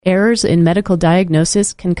Errors in medical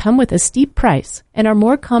diagnosis can come with a steep price and are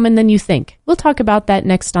more common than you think. We'll talk about that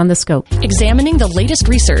next on The Scope. Examining the latest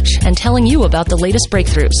research and telling you about the latest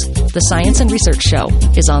breakthroughs. The Science and Research Show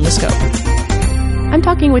is on The Scope. I'm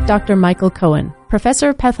talking with Dr. Michael Cohen, professor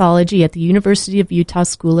of pathology at the University of Utah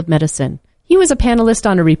School of Medicine. He was a panelist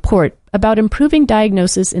on a report about improving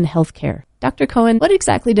diagnosis in healthcare. Dr. Cohen, what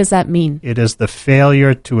exactly does that mean? It is the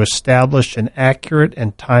failure to establish an accurate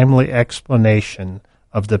and timely explanation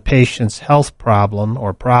of the patient's health problem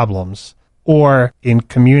or problems, or in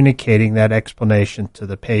communicating that explanation to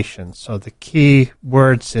the patient. So the key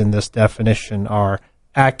words in this definition are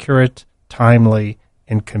accurate, timely,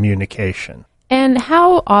 and communication. And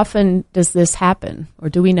how often does this happen, or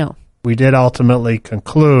do we know? We did ultimately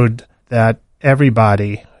conclude that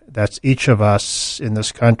everybody, that's each of us in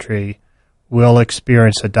this country, will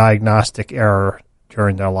experience a diagnostic error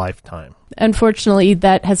during their lifetime. Unfortunately,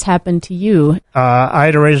 that has happened to you.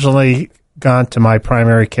 I'd originally gone to my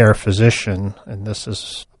primary care physician, and this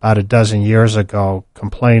is about a dozen years ago,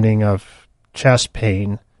 complaining of chest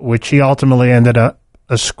pain, which he ultimately ended up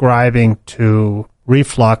ascribing to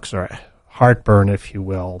reflux or heartburn, if you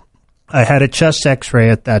will. I had a chest x-ray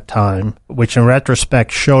at that time, which in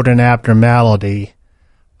retrospect showed an abnormality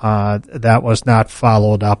that was not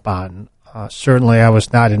followed up on. Certainly I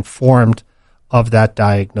was not informed of that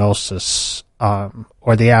diagnosis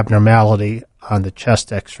or the abnormality on the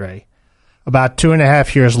chest x-ray. About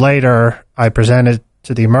 2.5 years later, I presented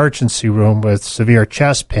to the emergency room with severe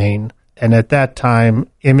chest pain, and at that time,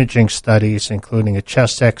 imaging studies, including a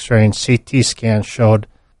chest x-ray and CT scan, showed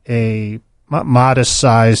a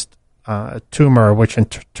modest-sized tumor, which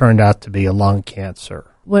turned out to be a lung cancer.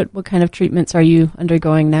 What kind of treatments are you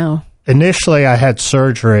undergoing now? Initially, I had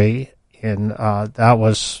surgery, and that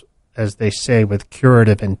was, as they say, with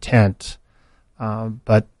curative intent.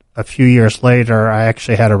 But a few years later, I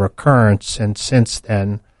actually had a recurrence, and since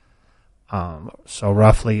then, so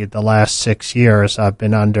roughly the last 6 years, I've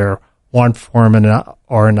been under one form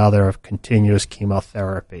or another of continuous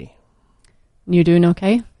chemotherapy. You doing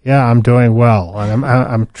okay? Yeah, I'm doing well, and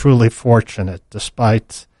I'm truly fortunate,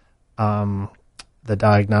 despite the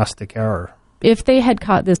diagnostic error. If they had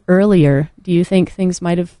caught this earlier, do you think things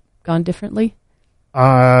might have gone differently?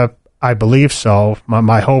 I believe so.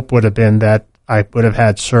 My hope would have been that I would have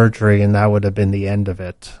had surgery and that would have been the end of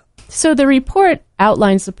it. So the report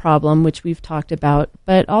outlines the problem, which we've talked about,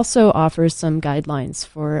 but also offers some guidelines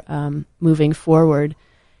for moving forward.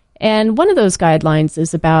 And one of those guidelines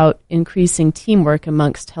is about increasing teamwork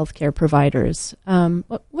amongst healthcare providers.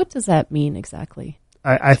 What does that mean exactly?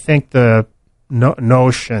 I think the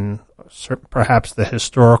notion, perhaps the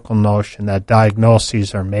historical notion, that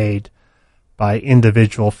diagnoses are made by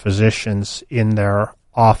individual physicians in their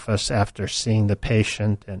office after seeing the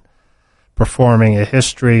patient and performing a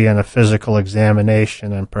history and a physical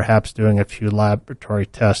examination and perhaps doing a few laboratory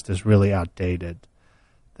tests is really outdated.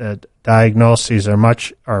 The diagnoses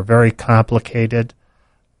are very complicated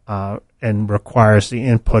and requires the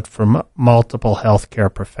input from multiple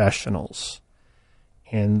healthcare professionals.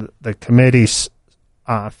 And the committee's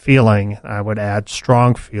feeling, I would add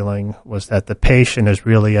strong feeling, was that the patient is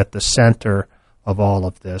really at the center of all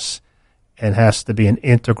of this and has to be an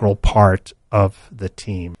integral part of the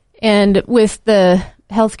team. And with the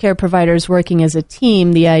healthcare providers working as a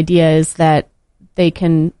team, the idea is that they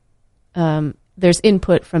can there's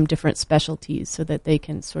input from different specialties so that they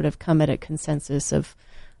can sort of come at a consensus of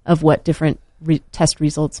what different test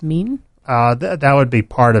results mean? That would be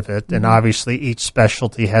part of it. Mm-hmm. And obviously each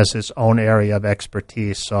specialty has its own area of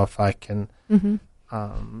expertise. So if I can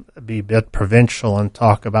be a bit provincial and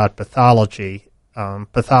talk about pathology,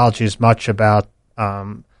 pathology is much about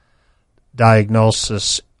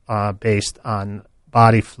diagnosis based on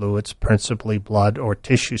body fluids, principally blood or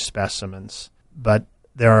tissue specimens. But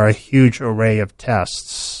there are a huge array of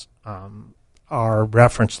tests. Our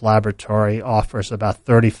reference laboratory offers about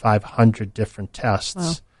 3,500 different tests.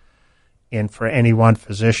 Wow. And for any one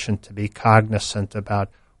physician to be cognizant about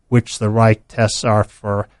which the right tests are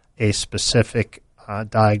for a specific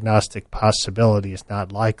diagnostic possibility is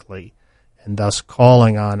not likely, and thus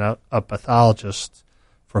calling on a pathologist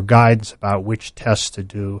for guidance about which tests to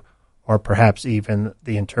do, or perhaps even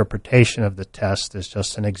the interpretation of the test, is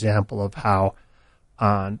just an example of how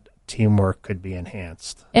teamwork could be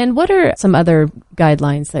enhanced. And what are some other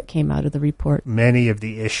guidelines that came out of the report? Many of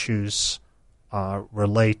the issues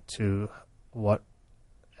relate to what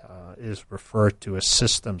is referred to as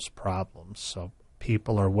systems problems. So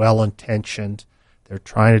people are well-intentioned, they're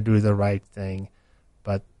trying to do the right thing,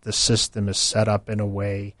 but the system is set up in a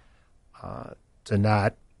way to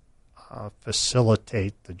not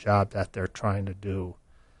facilitate the job that they're trying to do.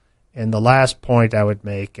 And the last point I would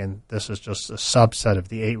make, and this is just a subset of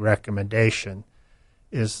the 8 recommendation,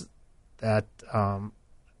 is that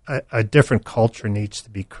a different culture needs to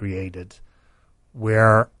be created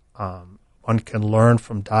where one can learn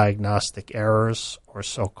from diagnostic errors or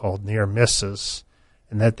so-called near misses,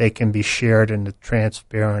 and that they can be shared in a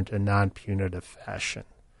transparent and non-punitive fashion.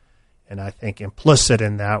 And I think implicit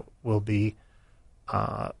in that will be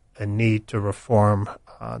a need to reform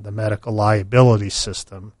the medical liability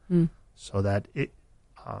system so that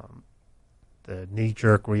the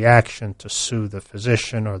knee-jerk reaction to sue the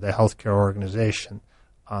physician or the healthcare organization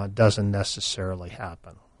doesn't necessarily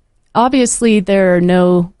happen. Obviously, there are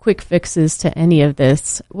no quick fixes to any of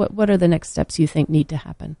this. What are the next steps you think need to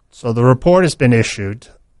happen? So the report has been issued,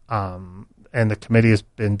 and the committee has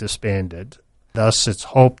been disbanded. Thus, it's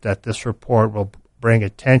hoped that this report will bring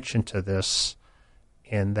attention to this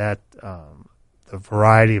and that the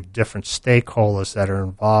variety of different stakeholders that are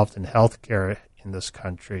involved in healthcare in this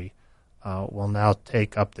country will now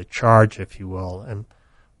take up the charge, if you will, and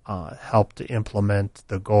help to implement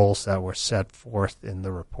the goals that were set forth in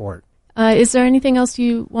the report. Is there anything else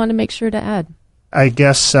you want to make sure to add? I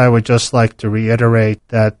guess I would just like to reiterate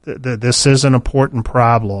that this is an important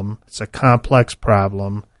problem. It's a complex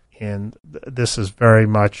problem, and this is very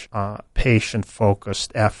much a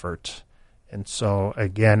patient-focused effort. And so,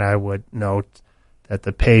 again, I would note that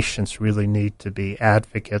the patients really need to be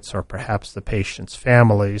advocates, or perhaps the patients'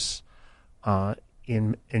 families,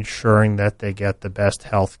 in ensuring that they get the best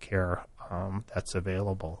health care that's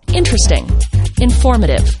available. Interesting,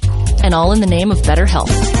 informative, and all in the name of better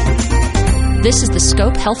health. This is the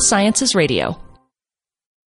Scope Health Sciences Radio.